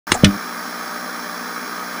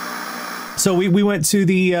So we went to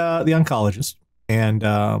the oncologist, and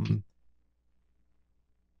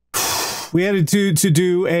we had to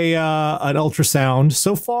do an ultrasound.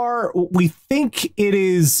 So far, we think it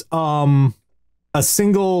is a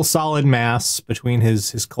single solid mass between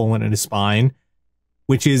his colon and his spine,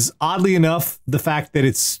 which is, oddly enough, the fact that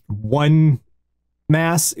it's one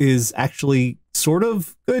mass is actually sort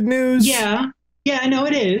of good news. Yeah, I know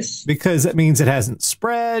it is, because that means it hasn't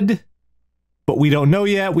spread. But we don't know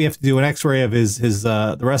yet. We have to do an X-ray of his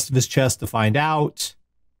the rest of his chest to find out.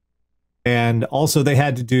 And also, they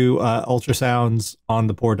had to do ultrasounds on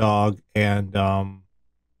the poor dog, and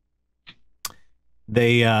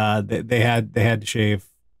they had to shave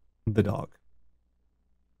the dog.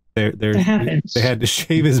 They had to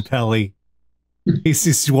shave his belly. He's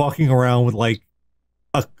just walking around with like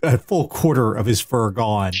a full quarter of his fur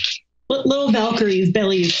gone. Little Valkyrie's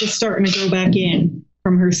belly is just starting to grow back in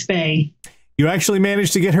from her spay. You actually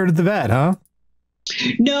managed to get her to the vet, huh?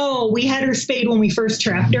 No, we had her spayed when we first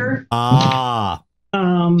trapped her. Ah.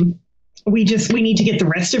 We need to get the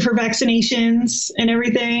rest of her vaccinations and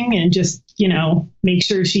everything, and just, you know, make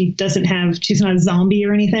sure she's not a zombie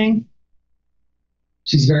or anything.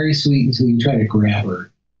 She's very sweet until you try to grab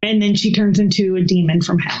her. And then she turns into a demon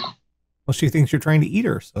from hell. Well, she thinks you're trying to eat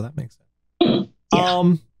her, so that makes sense.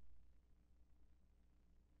 Yeah.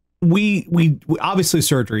 We obviously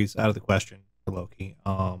surgery's out of the question for Loki.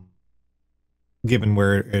 Given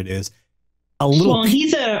where it is, well,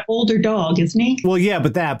 he's an older dog, isn't he? Well, yeah,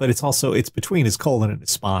 but it's between his colon and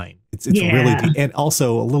his spine. It's really deep. And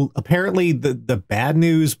also a little, apparently the bad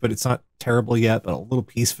news, but it's not terrible yet, but a little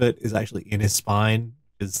piece of it is actually in his spine.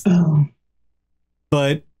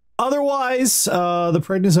 But otherwise, the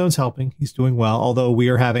prednisone's helping. He's doing well, although we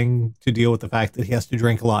are having to deal with the fact that he has to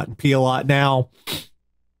drink a lot and pee a lot now.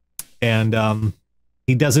 And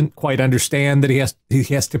he doesn't quite understand that he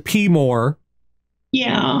has to pee more.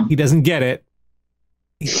 Yeah. He doesn't get it.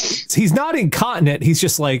 He's not incontinent. He's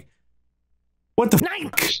just like, what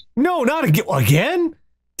the no, not again.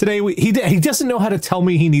 Today he doesn't know how to tell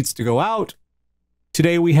me he needs to go out.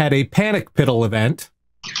 Today we had a panic piddle event.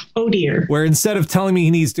 Oh dear. Where instead of telling me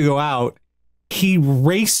he needs to go out, he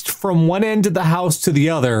raced from one end of the house to the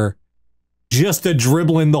other, just a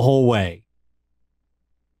dribbling the whole way.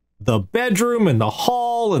 The bedroom and the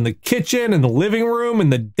hall and the kitchen and the living room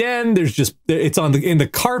and the den. It's in the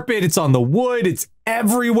carpet. It's on the wood. It's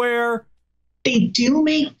everywhere. They do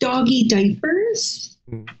make doggy diapers.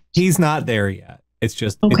 He's not there yet. It's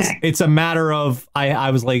just, it's a matter of,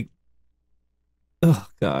 I was like, oh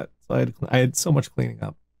God. So I had so much cleaning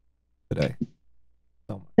up today.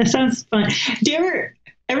 So much. That sounds fun. Do you ever,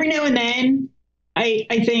 every now and then, I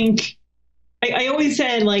think, I always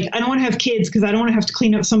said, like, I don't want to have kids because I don't want to have to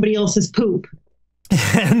clean up somebody else's poop.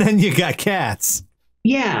 And then you got cats.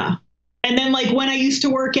 Yeah. And then, like, when I used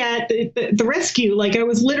to work at the rescue, like, I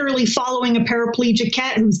was literally following a paraplegic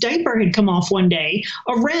cat whose diaper had come off one day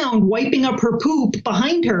around, wiping up her poop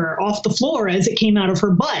behind her off the floor as it came out of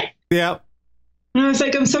her butt. Yep. And I was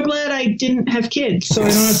like, I'm so glad I didn't have kids, so I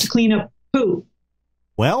don't have to clean up poop.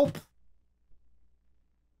 Well,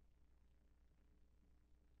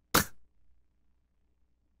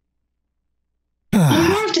 you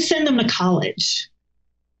don't have to send them to college.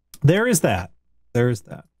 There is that. There is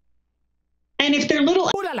that. And if they're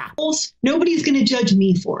little assholes, nobody's going to judge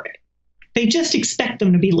me for it. They just expect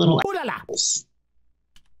them to be little assholes.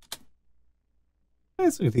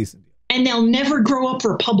 That's a decent deal. And they'll never grow up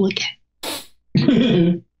Republican.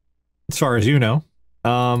 As far as you know.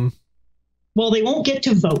 Well, they won't get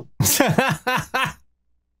to vote.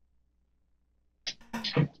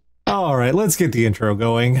 All right, let's get the intro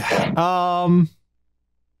going.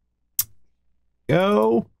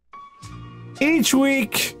 Go. Each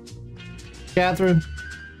week, Catherine,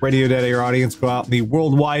 Radio Dead, your audience, go out in the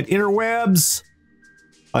worldwide interwebs,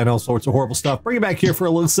 find all sorts of horrible stuff, bring it back here for a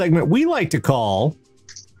little segment we like to call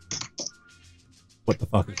What the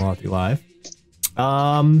Fuck Is Wrong With You Live.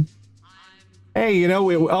 Hey, you know,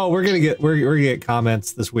 we're gonna get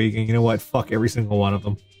comments this week, and you know what? Fuck every single one of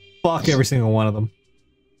them. Fuck every single one of them.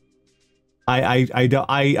 I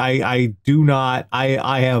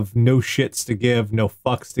have no shits to give, no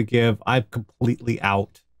fucks to give. I'm completely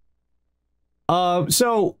out.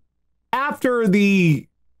 So after the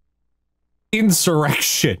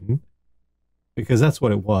insurrection, because that's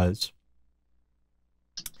what it was,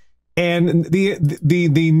 and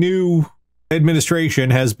the new administration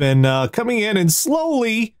has been coming in and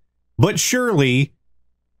slowly but surely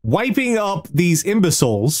wiping up these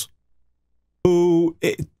imbeciles who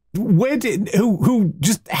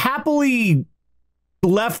just happily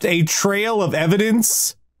left a trail of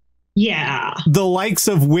evidence Yeah. The likes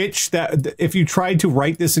of which that if you tried to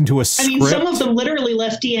write this into a script. I mean, some of them literally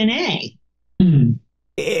left DNA.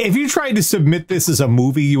 If you tried to submit this as a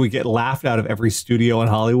movie, you would get laughed out of every studio in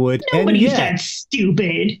Hollywood. Nobody's that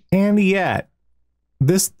stupid. And yet,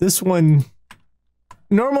 this one,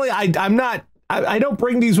 normally I don't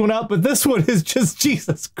bring these one up, but this one is just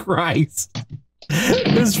Jesus Christ.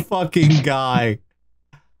 This fucking guy.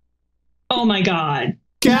 Oh my God.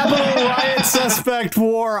 Capitol riot suspect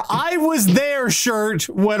wore "I was there" shirt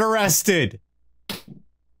when arrested.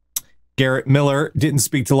 Garrett Miller didn't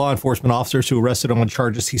speak to law enforcement officers who arrested him on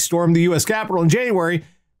charges he stormed the U.S. Capitol in January,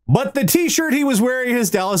 but the t-shirt he was wearing in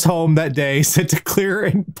his Dallas home that day sent a clear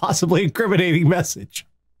and possibly incriminating message.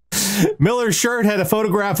 Miller's shirt had a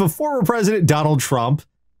photograph of former President Donald Trump,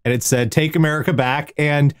 and it said, "Take America Back,"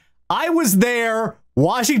 and "I was there,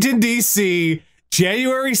 Washington, D.C.,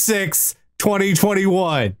 January 6th,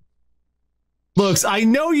 2021. Looks, I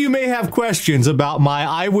know you may have questions about my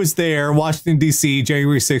 "I was there, Washington, D.C.,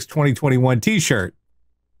 January 6, 2021 t-shirt,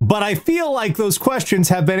 but I feel like those questions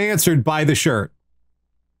have been answered by the shirt.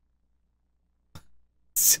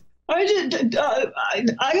 I got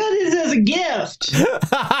this as a gift.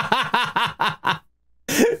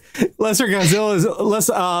 Lesser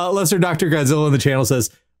Dr. Godzilla in the channel says,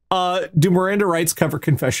 do Miranda rights cover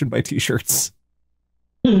confession by t-shirts?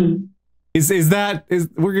 We're gonna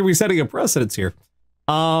be setting a precedence here.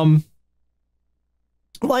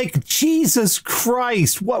 Like, Jesus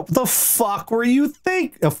Christ, what the fuck were you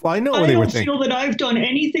thinking? I know what they were thinking. I don't feel that I've done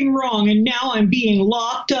anything wrong and now I'm being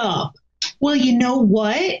locked up. Well, you know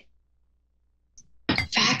what?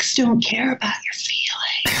 Facts don't care about your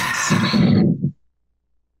feelings.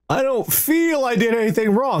 I don't feel I did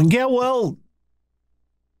anything wrong. Yeah, well,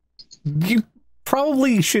 you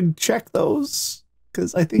probably should check those.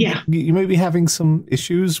 Because I think you may be having some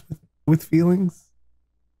issues with feelings.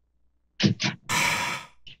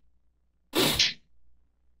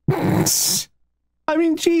 I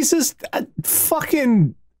mean, Jesus,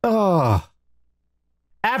 fucking...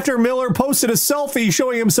 After Miller posted a selfie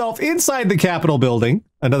showing himself inside the Capitol building,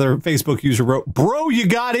 another Facebook user wrote, "Bro, you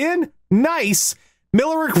got in? Nice."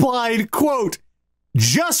 Miller replied, quote,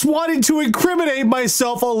 "Just wanted to incriminate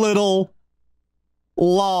myself a little.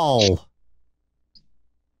 Lol."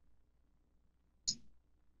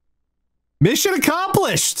 Mission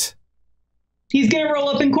accomplished. He's gonna roll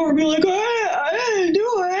up in court and be like, I didn't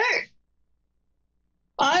do it.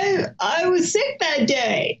 I was sick that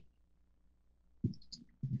day.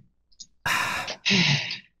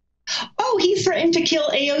 Oh, he threatened to kill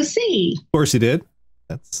AOC. Of course he did.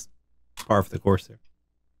 That's par for the course there.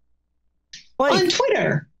 Like, on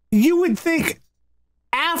Twitter. You would think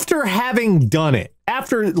after having done it,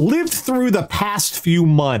 after lived through the past few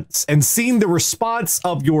months and seen the response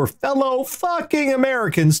of your fellow fucking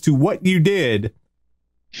Americans to what you did,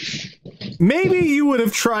 maybe you would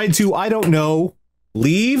have tried to, I don't know,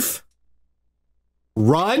 leave?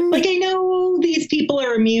 Run? Like, I know these people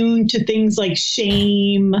are immune to things like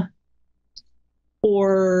shame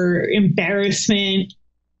or embarrassment.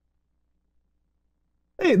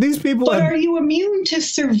 Hey, these people But are you immune to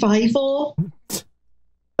survival?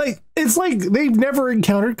 Like, it's like they've never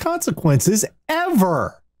encountered consequences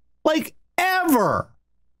ever. Like, ever.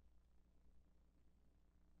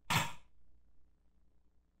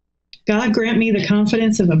 God grant me the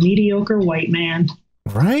confidence of a mediocre white man.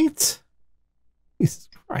 Right? Jesus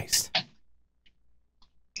Christ.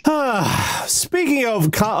 Speaking of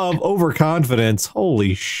overconfidence,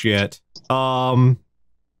 holy shit.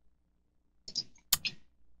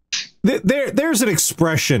 There's an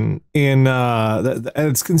expression in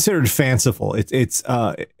it's considered fanciful. It's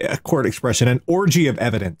a court expression, an orgy of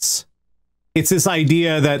evidence. It's this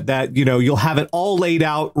idea that you know, you'll have it all laid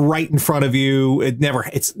out right in front of you.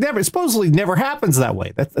 It supposedly never happens that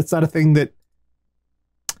way. That's not a thing that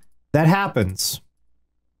happens.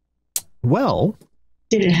 Well,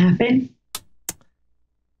 did it happen?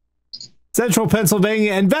 Central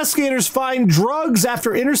Pennsylvania investigators find drugs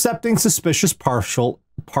after intercepting suspicious parcel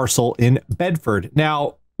in Bedford.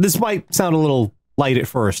 Now, this might sound a little light at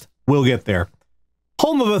first. We'll get there.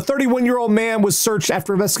 Home of a 31-year-old man was searched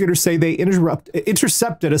after investigators say they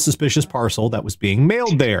intercepted a suspicious parcel that was being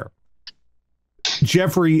mailed there.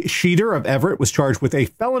 Jeffrey Sheeter of Everett was charged with a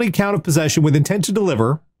felony count of possession with intent to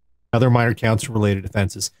deliver. Other minor counts of related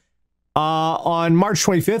offenses. On March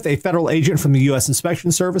 25th, a federal agent from the U.S.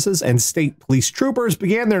 Inspection Services and state police troopers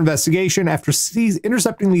began their investigation after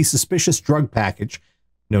intercepting the suspicious drug package,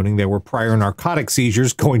 noting there were prior narcotic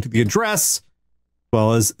seizures going to the address, as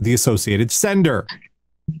well as the associated sender.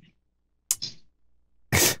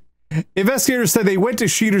 Investigators said they went to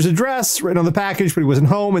Sheeter's address, written on the package, but he wasn't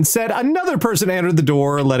home, and said another person entered the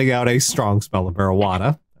door, letting out a strong smell of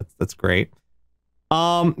marijuana. That's great.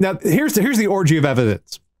 Now, here's the orgy of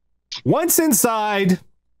evidence. Once inside,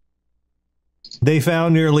 they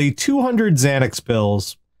found nearly 200 Xanax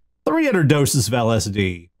pills, 300 doses of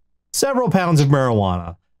LSD, several pounds of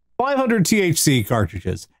marijuana, 500 THC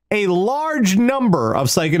cartridges, a large number of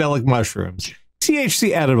psychedelic mushrooms,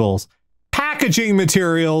 THC edibles, packaging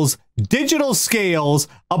materials, digital scales,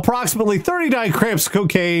 approximately 39 grams of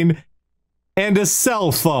cocaine, and a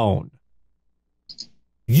cell phone.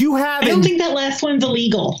 You have... I don't think that last one's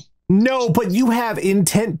illegal. No, but you have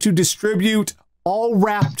intent to distribute, all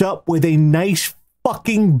wrapped up with a nice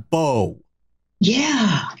fucking bow.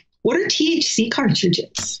 Yeah. What are THC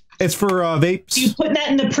cartridges? It's for vapes. Do you put that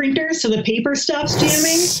in the printer so the paper stops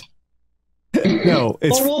jamming? No,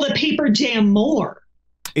 it's... Or will the paper jam more?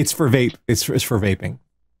 It's for vape. It's for vaping.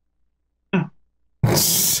 Oh.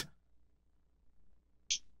 It's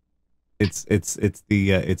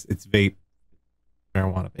vape,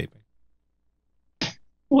 marijuana vaping.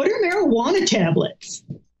 What are marijuana tablets?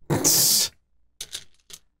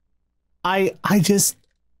 I just,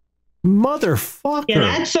 motherfucker. Yeah,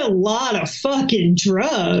 that's a lot of fucking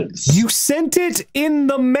drugs. You sent it in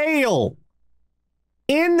the mail.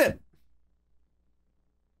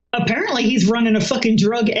 Apparently he's running a fucking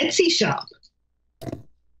drug Etsy shop.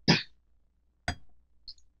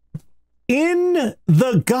 In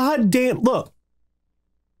the goddamn... Look,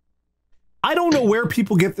 I don't know where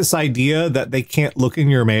people get this idea that they can't look in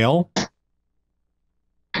your mail.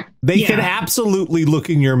 They can absolutely look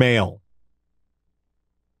in your mail.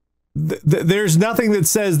 There's nothing that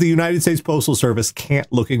says the United States Postal Service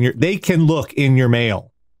can't look in your... They can look in your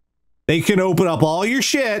mail. They can open up all your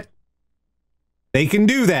shit. They can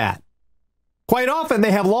do that. Quite often,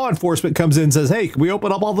 they have law enforcement comes in and says, hey, can we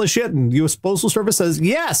open up all this shit? And U.S. Postal Service says,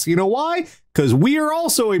 yes. You know why? Because we are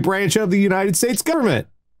also a branch of the United States government.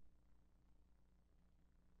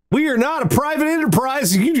 We are not a private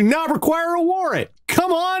enterprise. You do not require a warrant.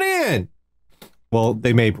 Come on in. Well,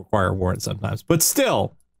 they may require a warrant sometimes, but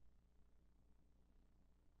still.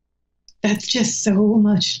 That's just so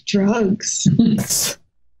much drugs.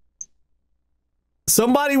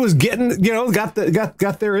 Somebody was getting, you know, got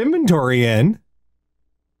their inventory in.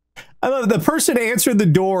 I love the person answered the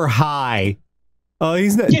door. Hi. Oh,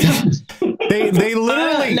 he's not. Yeah. They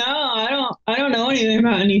literally. No, I don't know anything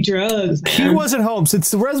about any drugs. Man. He wasn't home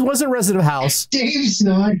since the wasn't resident house. Dave's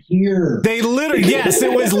not here. They literally. Yes,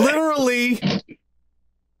 it was literally.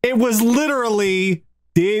 It was literally.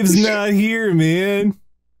 Dave's not here, man.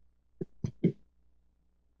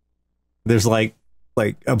 There's like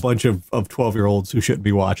a bunch of 12-year-olds who shouldn't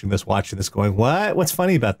be watching this going, what? What's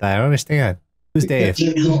funny about that? I don't understand. Who's Dave?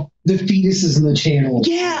 The fetuses in the channel.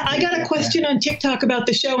 Yeah, I got a question on TikTok about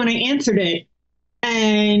the show and I answered it.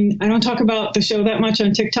 And I don't talk about the show that much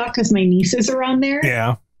on TikTok because my nieces are on there.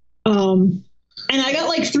 Yeah. And I got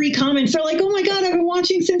like 3 comments. They're like, oh my God, I've been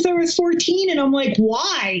watching since I was 14. And I'm like,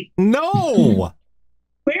 why? No.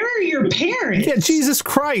 Where are your parents? Yeah, Jesus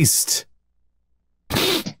Christ.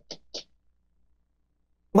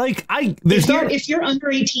 Like, if you're under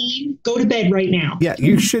 18, go to bed right now. Yeah,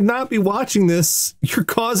 you should not be watching this. You're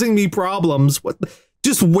causing me problems. What?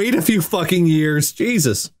 Just wait a few fucking years.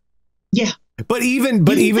 Jesus. Yeah. But even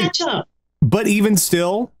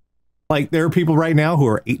still, like, there are people right now who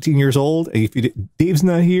are 18 years old. And if Dave's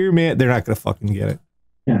not here, man, they're not going to fucking get it.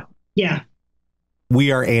 Yeah. Yeah.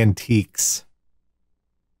 We are antiques.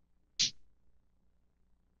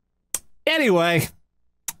 Anyway.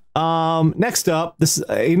 Next up, this is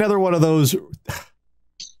another one of those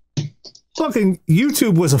fucking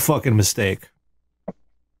YouTube was a fucking mistake.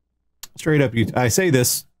 Straight up, I say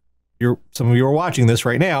this, some of you are watching this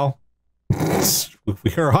right now.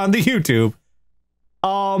 We are on the YouTube.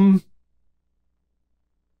 Oh,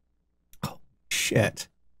 shit.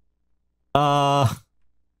 Of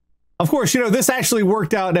course, you know, this actually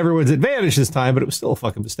worked out in everyone's advantage this time, but it was still a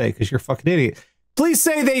fucking mistake because you're a fucking idiot. Police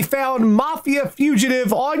say they found mafia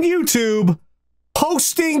fugitive on YouTube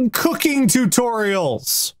posting cooking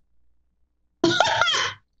tutorials.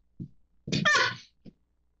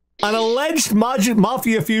 An alleged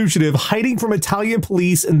mafia fugitive hiding from Italian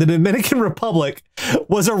police in the Dominican Republic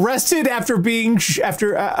was arrested after being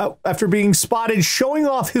spotted showing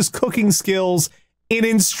off his cooking skills in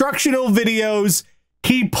instructional videos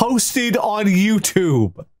he posted on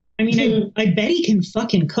YouTube. I mean, I bet he can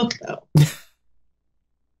fucking cook though.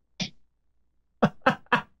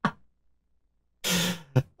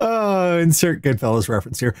 Insert Goodfellas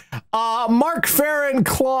reference here. Mark Farron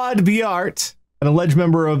Claude Biart, an alleged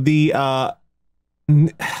member of the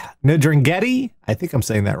Ndrangheta, I think I'm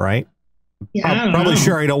saying that right. Yeah, I'm probably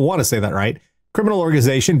sure I don't want to say that right. Criminal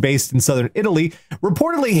organization based in southern Italy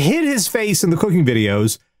reportedly hid his face in the cooking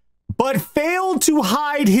videos, but failed to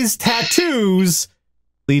hide his tattoos,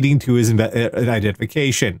 leading to his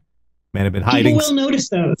identification. Man had been hiding. People will notice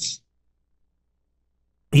those.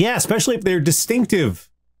 Yeah, especially if they're distinctive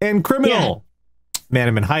and criminal. Yeah. Man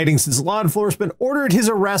had been hiding since law enforcement ordered his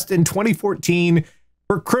arrest in 2014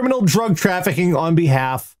 for criminal drug trafficking on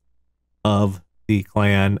behalf of the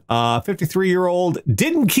clan. 53-year-old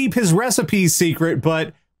didn't keep his recipes secret,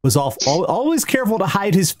 but was always careful to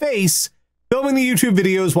hide his face, filming the YouTube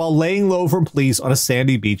videos while laying low from police on a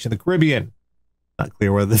sandy beach in the Caribbean. Not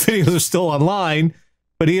clear whether the videos are still online,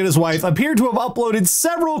 but he and his wife appear to have uploaded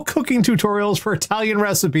several cooking tutorials for Italian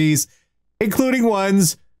recipes, including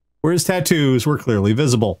ones where his tattoos were clearly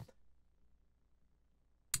visible.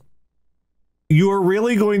 You are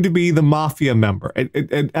really going to be the mafia member,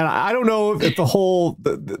 and I don't know if the whole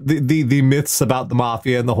the myths about the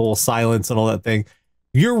mafia and the whole silence and all that thing.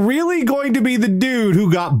 You're really going to be the dude who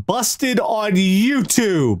got busted on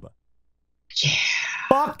YouTube. Yeah.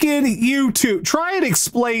 Fucking YouTube. Try and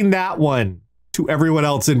explain that one to everyone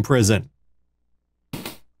else in prison.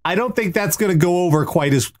 I don't think that's going to go over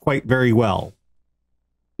quite very well.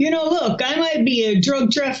 You know, look, I might be a drug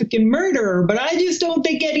trafficking murderer, but I just don't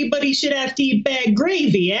think anybody should have to eat bad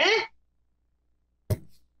gravy, eh?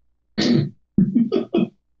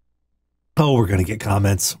 Oh, we're going to get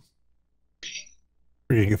comments.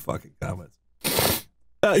 We're going to get fucking comments.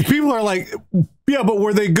 People are like, yeah, but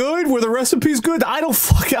were they good? Were the recipes good? I don't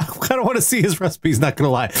want to see his recipes, not going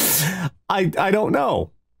to lie. I don't know.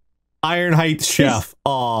 Iron Heights chef.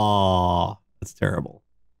 Aw, that's terrible.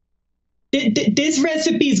 This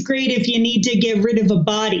recipe's great if you need to get rid of a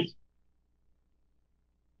body.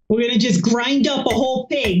 We're going to just grind up a whole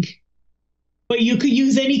pig, but you could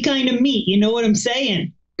use any kind of meat. You know what I'm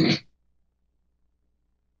saying?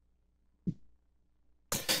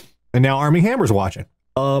 And now Army Hammer's watching.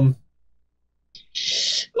 Had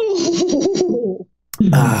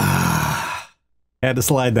to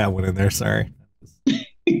slide that one in there. Sorry.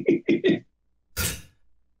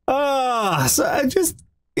 So I just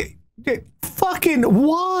fucking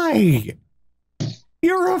why?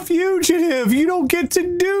 You're a fugitive. You don't get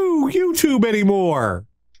to do YouTube anymore.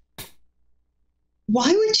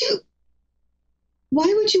 Why would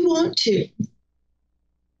you want to?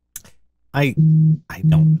 I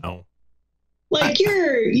don't know. Like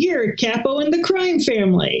you're a capo in the crime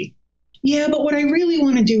family. Yeah, but what I really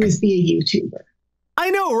want to do is be a YouTuber. I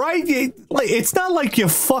know, right? It's not like you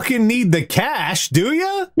fucking need the cash, do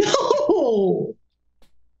you? No.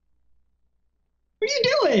 What are you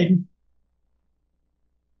doing?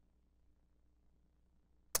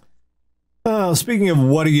 Speaking of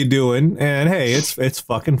what are you doing? And hey, it's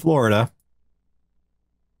fucking Florida.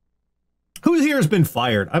 Who here has been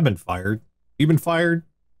fired? I've been fired. You been fired?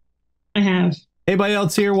 I have. Anybody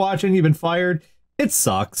else here watching? You've been fired? It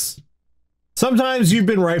sucks. Sometimes you've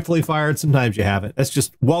been rightfully fired. Sometimes you haven't. That's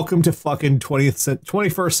just welcome to fucking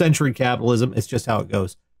 21st century capitalism. It's just how it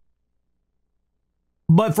goes.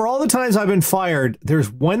 But for all the times I've been fired,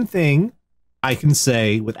 there's one thing I can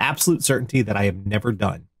say with absolute certainty that I have never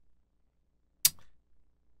done.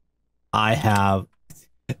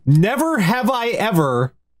 Never have I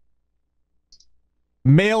ever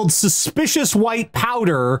mailed suspicious white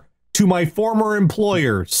powder to my former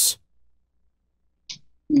employers.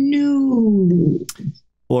 No.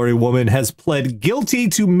 Florida woman has pled guilty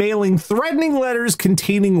to mailing threatening letters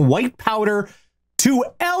containing white powder to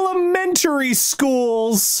elementary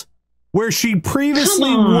schools where she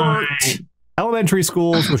previously worked. Elementary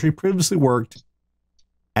schools where she previously worked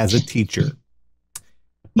as a teacher.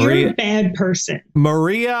 You're a bad person.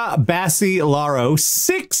 Maria Basilaro,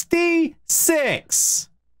 66.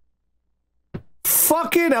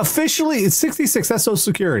 Fucking officially, it's 66. That's Social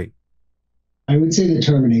Security. I would say the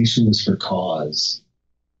termination was for cause.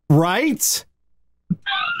 Right?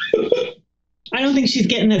 I don't think she's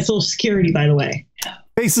getting that Social Security, by the way.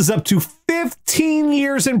 Faces up to 15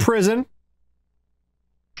 years in prison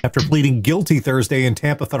after pleading guilty Thursday in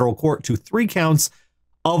Tampa federal court to 3 counts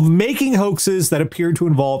of making hoaxes that appeared to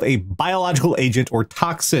involve a biological agent or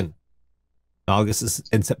toxin. August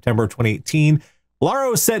and September 2018,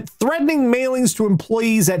 Laro sent threatening mailings to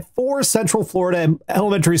employees at 4 Central Florida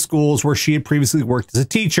elementary schools where she had previously worked as a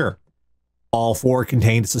teacher. All 4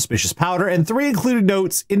 contained suspicious powder, and 3 included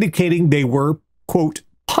notes indicating they were, quote,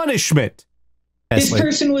 punishment. This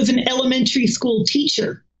person was an elementary school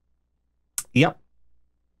teacher. Yep.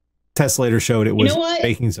 Test later showed it was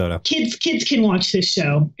baking soda. Kids can watch this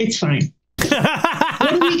show. It's fine.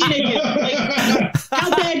 What are we gonna do?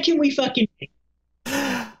 mad can we fucking be?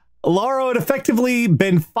 Laura had effectively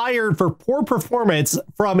been fired for poor performance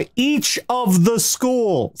from each of the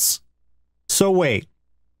schools. So wait,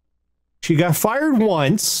 she got fired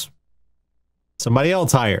once. Somebody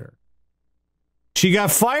else hired her. She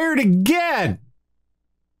got fired again.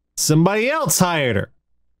 Somebody else hired her.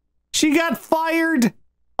 She got fired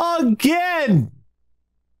again.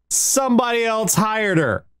 Somebody else hired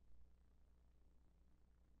her.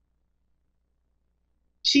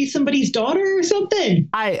 She's somebody's daughter or something.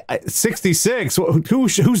 66.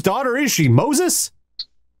 Whose daughter is she? Moses?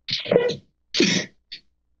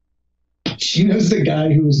 She knows the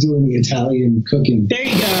guy who was doing the Italian cooking. There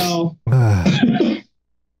you go.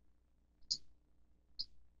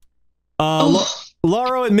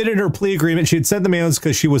 Laura admitted her plea agreement. She had sent the mails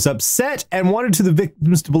because she was upset and wanted the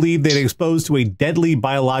victims to believe they'd exposed to a deadly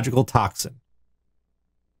biological toxin.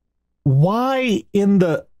 Why in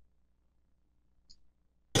the...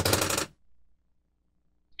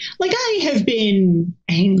 Like, I have been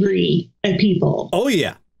angry at people. Oh,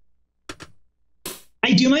 yeah.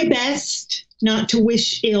 I do my best not to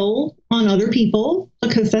wish ill on other people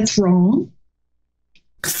because that's wrong.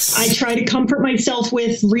 I try to comfort myself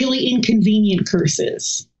with really inconvenient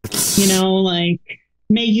curses. You know, like,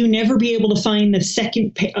 may you never be able to find the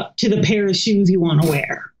second to the pair of shoes you want to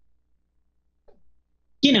wear.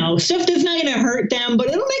 You know, stuff that's not going to hurt them, but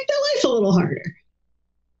it'll make their life a little harder.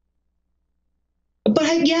 But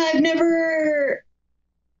I've never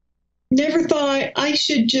thought I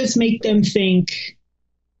should just make them think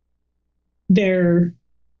they're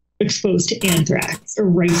exposed to anthrax or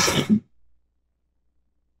ricin.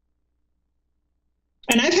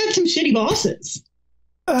 And I've had some shitty bosses.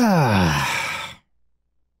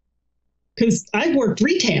 Because I've worked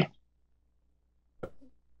retail.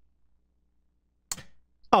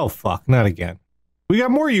 Oh, fuck. Not again. We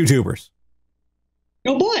got more YouTubers.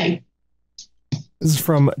 Oh, boy. This is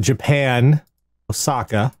from Japan,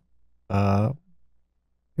 Osaka. Come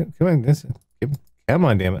on, come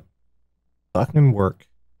on, damn it. Fucking work.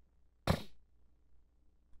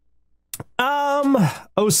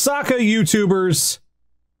 Osaka YouTubers'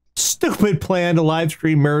 stupid plan to live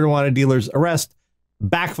stream marijuana dealers' arrest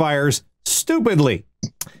backfires stupidly.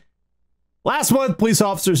 Last month, police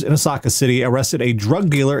officers in Osaka City arrested a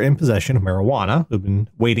drug dealer in possession of marijuana who'd been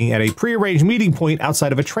waiting at a prearranged meeting point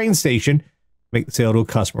outside of a train station to make the sale to a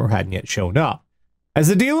customer who hadn't yet shown up. As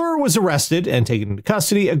the dealer was arrested and taken into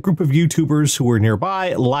custody, a group of YouTubers who were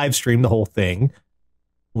nearby live streamed the whole thing,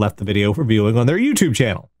 left the video for viewing on their YouTube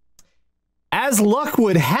channel. As luck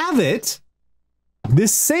would have it,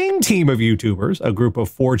 this same team of YouTubers, a group of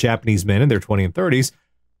 4 Japanese men in their 20s and 30s,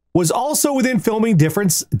 was also within filming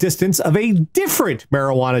distance of a different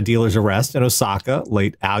marijuana dealer's arrest in Osaka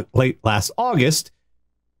late last August,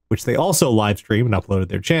 which they also live streamed and uploaded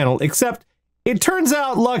their channel, except it turns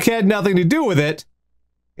out luck had nothing to do with it.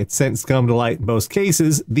 It's since come to light in both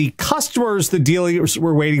cases. The customers the dealers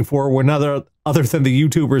were waiting for were none other than the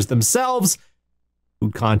YouTubers themselves,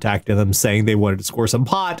 who contacted them saying they wanted to score some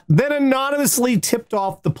pot, then anonymously tipped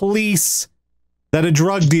off the police that a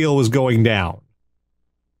drug deal was going down.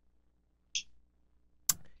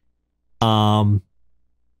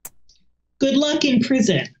 Good luck in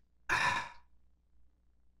prison.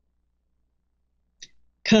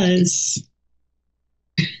 Because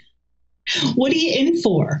what are you in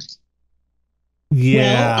for?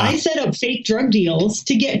 Yeah. Well, I set up fake drug deals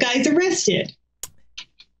to get guys arrested.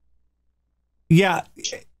 Yeah,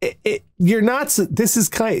 you're not. This is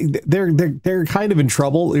they're kind of in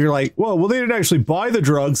trouble. You're like, well, they didn't actually buy the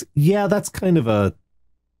drugs. Yeah, that's kind of a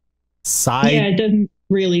side. Yeah, it doesn't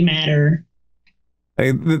really matter.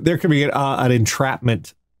 There could be an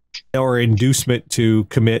entrapment or inducement to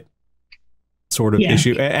commit sort of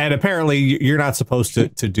issue, and apparently you're not supposed to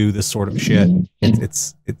do this sort of shit.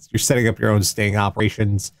 It's you're setting up your own sting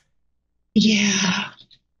operations. Yeah.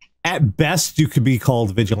 At best, you could be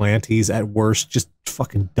called vigilantes. At worst, just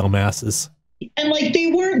fucking dumbasses. And like, they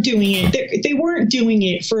weren't doing it. They weren't doing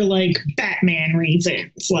it for like Batman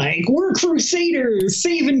reasons. Like, we're crusaders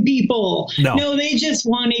saving people. No, they just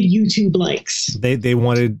wanted YouTube likes. They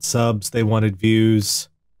wanted subs. They wanted views.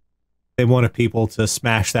 They wanted people to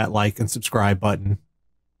smash that like and subscribe button.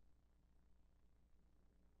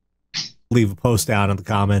 Leave a post down in the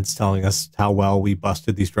comments telling us how well we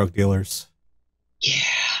busted these drug dealers. Yeah.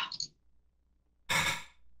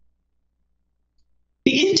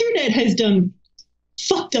 The internet has done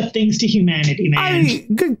fucked up things to humanity, man.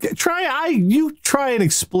 You try and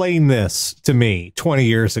explain this to me 20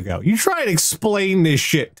 years ago. You try and explain this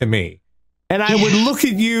shit to me. And I would look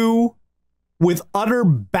at you with utter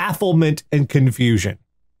bafflement and confusion.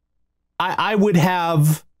 I would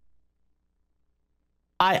have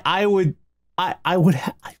I would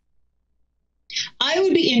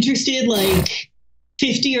be interested, like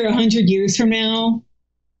 50 or 100 years from now.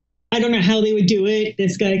 I don't know how they would do it.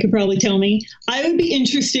 This guy could probably tell me. I would be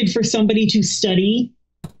interested for somebody to study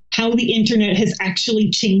how the internet has actually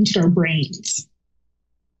changed our brains.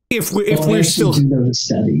 If we're still do those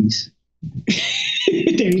studies.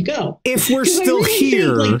 There you go. If we're still really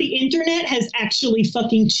here, think, like, the internet has actually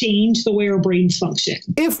fucking changed the way our brains function.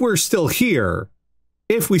 If we're still here,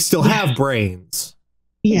 if we still have brains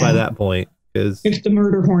by that point, because if the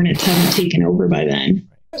murder hornets haven't taken over by then.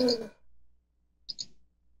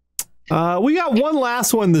 We got one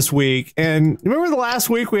last one this week, and remember the last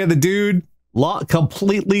week we had the dude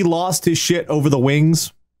completely lost his shit over the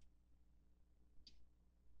wings.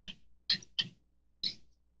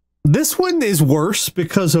 This one is worse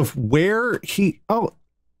because of where he. You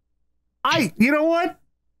know what?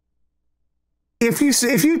 If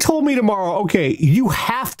you told me tomorrow, okay, you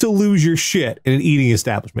have to lose your shit in an eating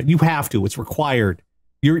establishment, you have to. It's required.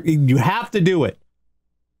 You have to do it.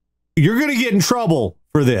 You're gonna get in trouble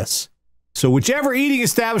for this. So whichever eating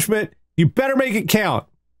establishment, you better make it count.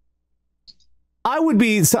 I would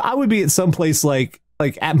be at some place like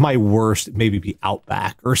at my worst, maybe be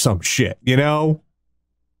Outback or some shit, you know?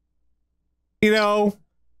 You know,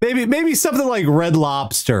 maybe something like Red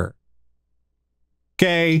Lobster.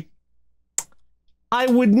 Okay. I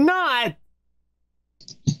would not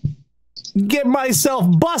get myself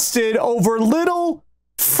busted over Little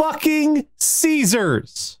fucking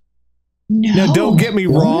Caesars. No. Now, don't get me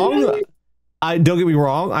wrong. Don't get me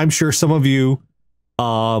wrong. I'm sure some of you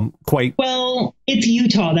quite well, it's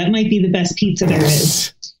Utah. That might be the best pizza there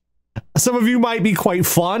is. Some of you might be quite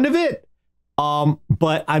fond of it.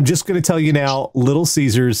 But I'm just going to tell you now, Little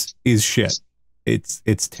Caesars is shit.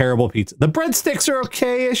 It's terrible pizza. The breadsticks are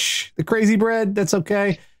okay-ish. The crazy bread, that's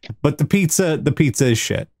okay. But the pizza is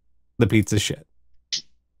shit. The pizza is shit.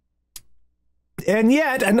 And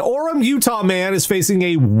yet, an Orem, Utah man is facing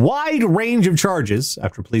a wide range of charges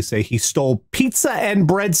after police say he stole pizza and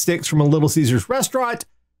breadsticks from a Little Caesars restaurant,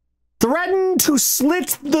 threatened to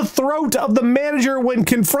slit the throat of the manager when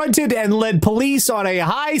confronted, and led police on a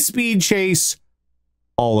high-speed chase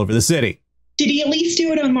all over the city. Did he at least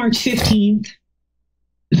do it on March 15th?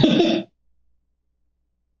 Did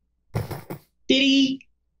he?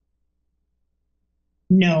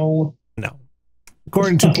 No. No.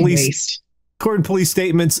 According to police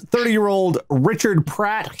statements, 30-year-old Richard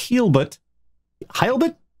Pratt Heilbut.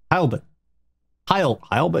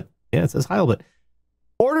 Yeah, it says Heilbut.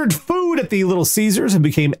 Ordered food at the Little Caesars and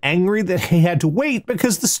became angry that he had to wait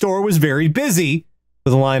because the store was very busy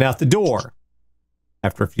with a line out the door.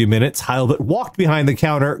 After a few minutes, Heilbut walked behind the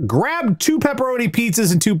counter, grabbed 2 pepperoni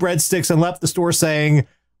pizzas and 2 breadsticks, and left the store saying,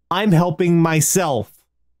 "I'm helping myself."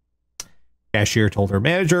 Cashier told her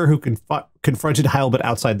manager, who confronted Heilbut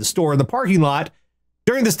outside the store in the parking lot.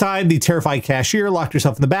 During this time, the terrified cashier locked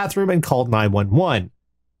herself in the bathroom and called 911.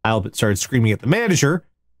 Heilbut started screaming at the manager.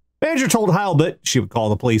 Manager told Heilbut she would call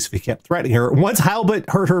the police if he kept threatening her. Once Heilbut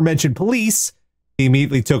heard her mention police, he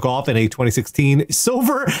immediately took off in a 2016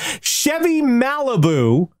 silver Chevy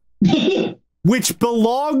Malibu, which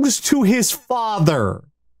belongs to his father. Of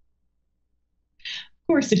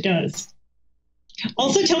course it does.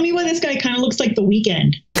 Also, tell me why this guy kind of looks like The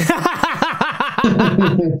Weeknd.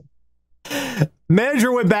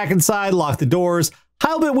 Manager went back inside, locked the doors.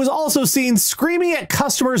 Heilbut was also seen screaming at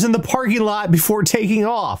customers in the parking lot before taking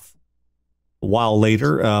off. A while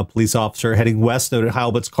later, a police officer heading west noted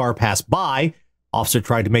Heilbut's car passed by. Officer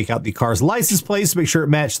tried to make out the car's license plates to make sure it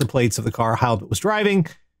matched the plates of the car Heilbut was driving.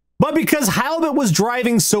 But because Heilbut was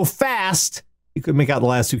driving so fast, he couldn't make out the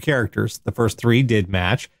last 2 characters. The first 3 did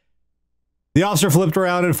match. The officer flipped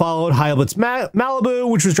around and followed Heilbut's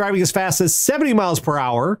Malibu, which was driving as fast as 70 miles per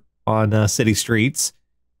hour on city streets,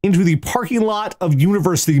 into the parking lot of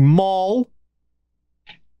University Mall.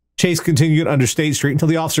 Chase continued under State Street until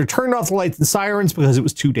the officer turned off the lights and sirens because it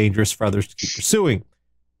was too dangerous for others to keep pursuing.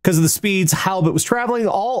 Because of the speeds Heilbut was traveling,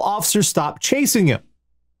 all officers stopped chasing him.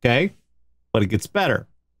 Okay? But it gets better.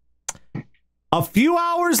 A few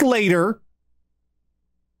hours later,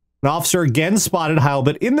 an officer again spotted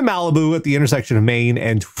Heilbut in the Malibu at the intersection of Main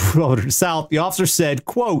and South. The officer said,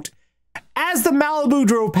 quote, "As the Malibu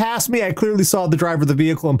drove past me, I clearly saw the driver of the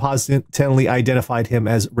vehicle and positively identified him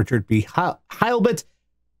as Richard B. Heilbut.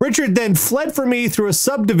 Richard then fled from me through a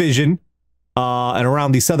subdivision and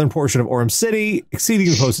around the southern portion of Orem City, exceeding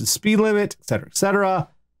the posted speed limit, etc., etc.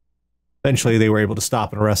 Eventually, they were able to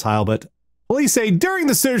stop and arrest Heilbut. Police say during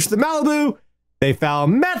the search of the Malibu, they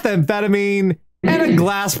found methamphetamine and a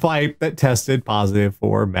glass pipe that tested positive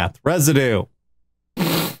for meth residue."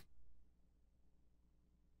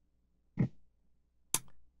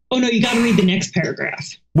 Oh, no, you got to read the next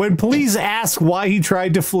paragraph. When police asked why he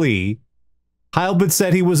tried to flee, Heilbut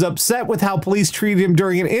said he was upset with how police treated him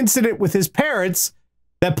during an incident with his parents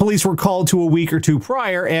that police were called to a week or two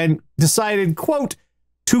prior, and decided, quote,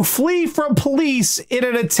 to flee from police in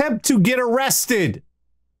an attempt to get arrested.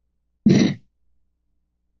 The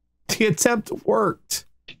attempt worked.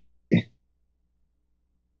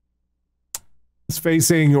 He's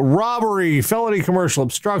facing robbery, felony commercial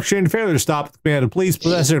obstruction, failure to stop at the command of police,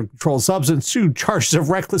 possession of controlled substance, 2 charges of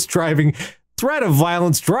reckless driving, threat of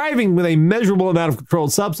violence, driving with a measurable amount of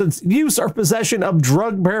controlled substance, use or possession of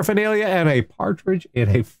drug paraphernalia, and a partridge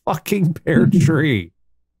in a fucking pear tree.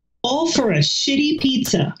 All for a shitty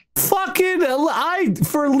pizza. Fucking,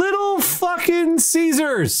 for Little fucking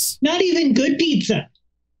Caesars. Not even good pizza.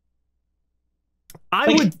 I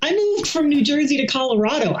moved from New Jersey to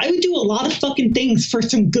Colorado. I would do a lot of fucking things for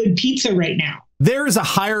some good pizza right now. There is a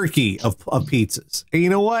hierarchy of pizzas. And you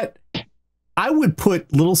know what? I would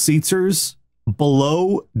put Little Caesars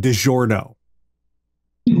below DiGiorno.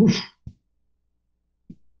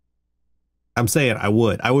 I'm saying I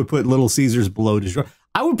would. I would put Little Caesars below DiGiorno.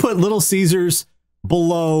 I would put Little Caesars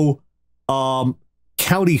below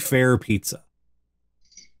County Fair pizza.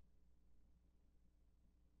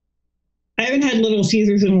 I haven't had Little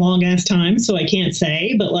Caesars in a long ass time, so I can't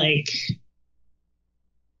say, but like,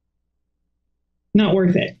 not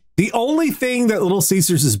worth it. The only thing that Little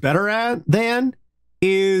Caesars is better at than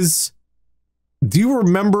is, do you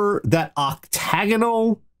remember that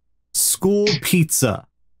octagonal school pizza?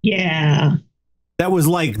 Yeah. That was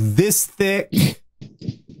like this thick.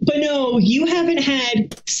 But no, you haven't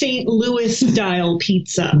had St. Louis style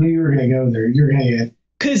pizza. I knew you were going to go there. You're going to get.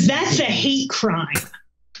 Because that's a hate crime.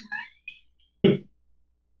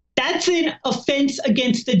 That's an offense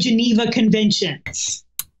against the Geneva Conventions.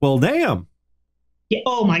 Well, damn. Yeah,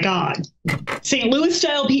 oh my God. St. Louis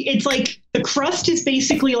style, it's like the crust is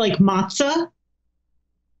basically like matzah.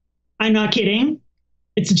 I'm not kidding.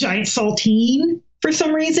 It's a giant saltine for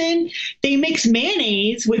some reason. They mix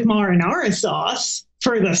mayonnaise with marinara sauce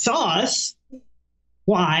for the sauce.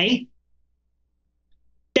 Why?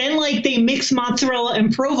 Then like they mix mozzarella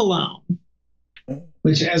and provolone.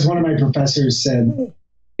 Which, as one of my professors said,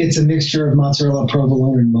 it's a mixture of mozzarella,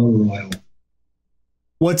 provolone, and motor oil.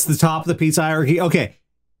 What's the top of the pizza hierarchy? Okay,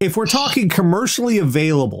 if we're talking commercially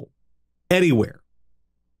available anywhere,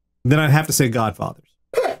 then I'd have to say Godfather's.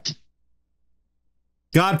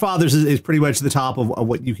 Godfather's is pretty much the top of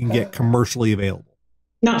what you can get commercially available.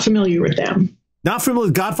 Not familiar with them. Not familiar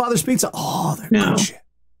with Godfather's pizza? Oh, they're good shit.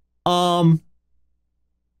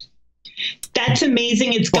 That's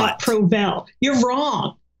amazing. It's got Provel. You're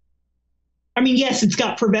wrong. I mean, yes, it's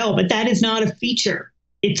got Provel, but that is not a feature.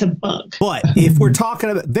 It's a bug. But if we're talking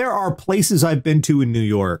about, there are places I've been to in New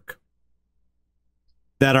York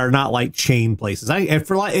that are not like chain places.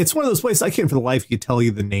 It's one of those places I can't for the life of you tell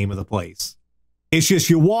you the name of the place. It's just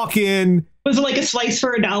you walk in. Was it like a slice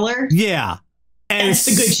for $1? Yeah. And that's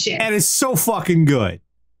the good shit. And it's so fucking good.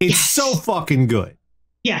 It's so fucking good.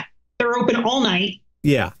 Yeah. They're open all night.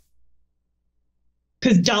 Yeah.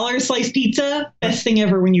 Because dollar slice pizza, best thing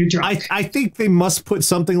ever when you're drunk. I think they must put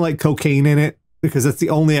something like cocaine in it because that's the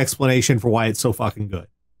only explanation for why it's so fucking good.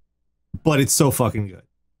 But it's so fucking good.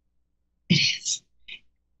 It is.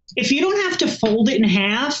 If you don't have to fold it in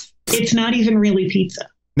half, it's not even really pizza.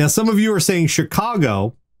 Now, some of you are saying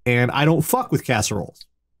Chicago, and I don't fuck with casseroles.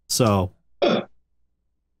 So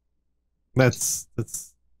that's I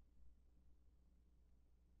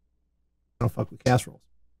don't fuck with casseroles.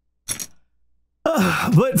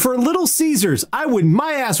 But for Little Caesars,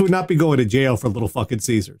 my ass would not be going to jail for Little fucking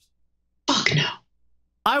Caesars. Fuck no.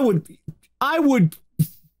 I would,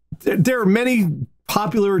 there are many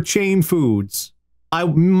popular chain foods I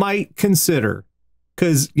might consider,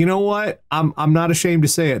 because you know what? I'm not ashamed to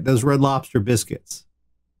say it. Those Red Lobster biscuits,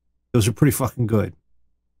 those are pretty fucking good.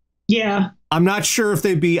 Yeah. I'm not sure if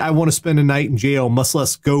they'd be, I want to spend a night in jail, much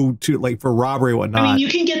less go to like for robbery or whatnot. I mean, you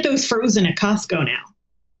can get those frozen at Costco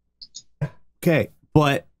now. Okay,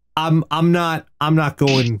 but I'm not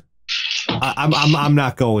going. I'm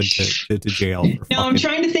not going to jail. No, I'm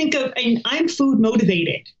trying to think of, and I'm food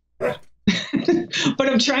motivated, but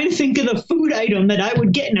I'm trying to think of the food item that I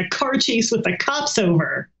would get in a car chase with the cops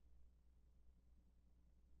over.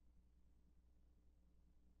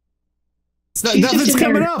 Nothing's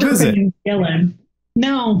coming up, is it?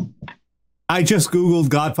 No. I just Googled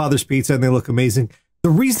Godfather's Pizza and they look amazing. The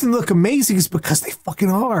reason they look amazing is because they fucking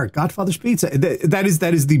are. Godfather's Pizza. That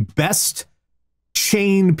is the best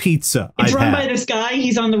chain pizza It's run by this guy.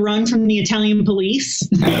 He's on the run from the Italian police.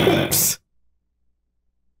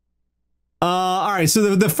 All all right.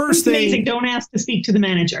 So the first thing. Amazing. Don't ask to speak to the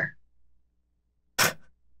manager.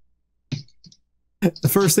 The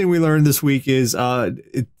first thing we learned this week is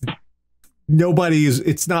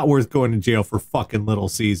it's not worth going to jail for fucking Little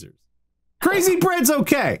Caesars. Crazy bread's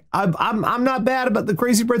okay. I'm not bad about the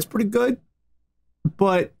crazy bread's pretty good.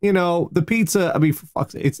 But, you know, the pizza, I mean, for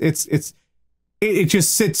fuck's sake, it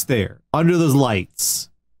just sits there under those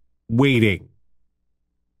lights waiting.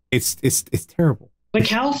 It's terrible. Like,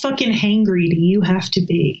 how fucking hangry do you have to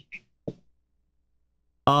be?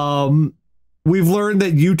 We've learned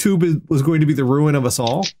that YouTube was going to be the ruin of us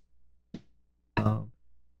all.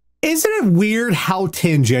 Isn't it weird how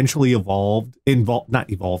tangentially involved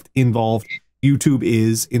YouTube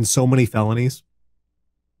is in so many felonies?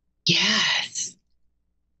 Yes.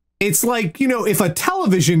 It's like, you know, if a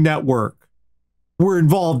television network were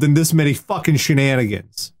involved in this many fucking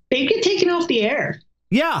shenanigans, they'd get taken off the air.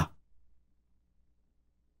 Yeah.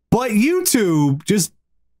 But YouTube just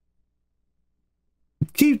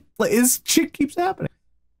this shit keeps happening.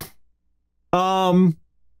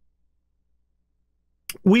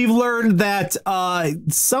 We've learned that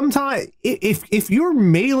sometimes if you're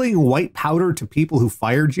mailing white powder to people who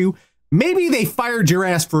fired you, maybe they fired your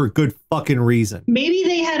ass for a good fucking reason. Maybe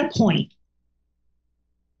they had a point.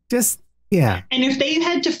 Just, yeah. And if they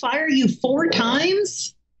had to fire you 4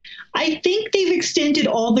 times, I think they've extended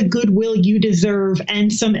all the goodwill you deserve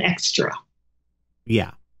and some extra.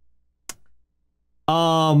 Yeah.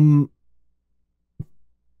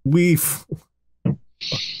 We've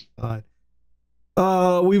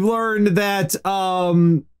learned that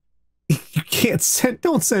you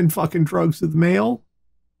don't send fucking drugs to the mail.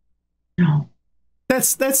 No.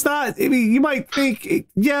 That's not, I mean, you might think,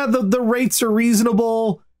 yeah, the rates are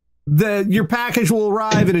reasonable, that your package will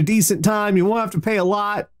arrive at a decent time, you won't have to pay a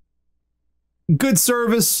lot, good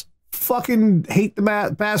service, fucking hate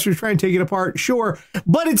the bastards trying to take it apart, sure,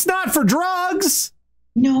 but it's not for drugs.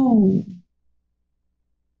 No.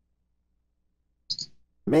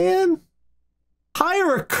 Man,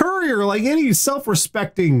 hire a courier like any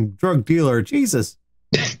self-respecting drug dealer. Jesus.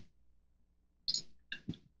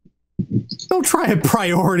 Don't try to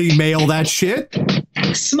priority mail that shit.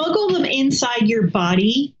 Smuggle them inside your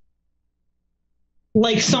body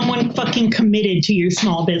like someone fucking committed to your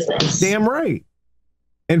small business. Damn right.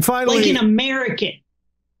 And finally, like an American.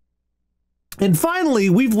 And finally,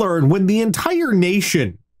 we've learned when the entire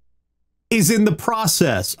nation is in the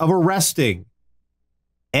process of arresting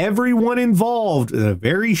everyone involved in a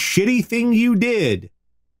very shitty thing you did,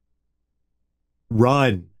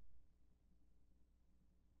 run.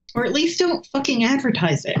 Or at least don't fucking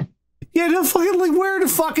advertise it. Yeah, don't fucking like wear the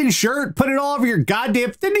fucking shirt, put it all over your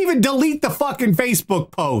goddamn, didn't even delete the fucking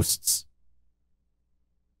Facebook posts.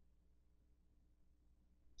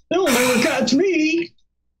 They'll never catch me.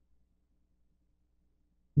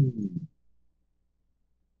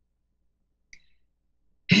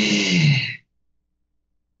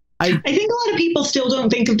 I think a lot of people still don't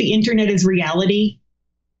think of the internet as reality.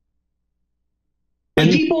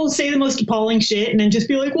 And people say the most appalling shit and then just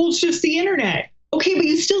be like, well, it's just the internet. Okay, but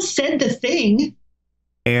you still said the thing.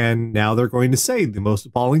 And now they're going to say the most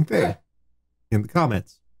appalling thing in the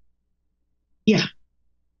comments. Yeah.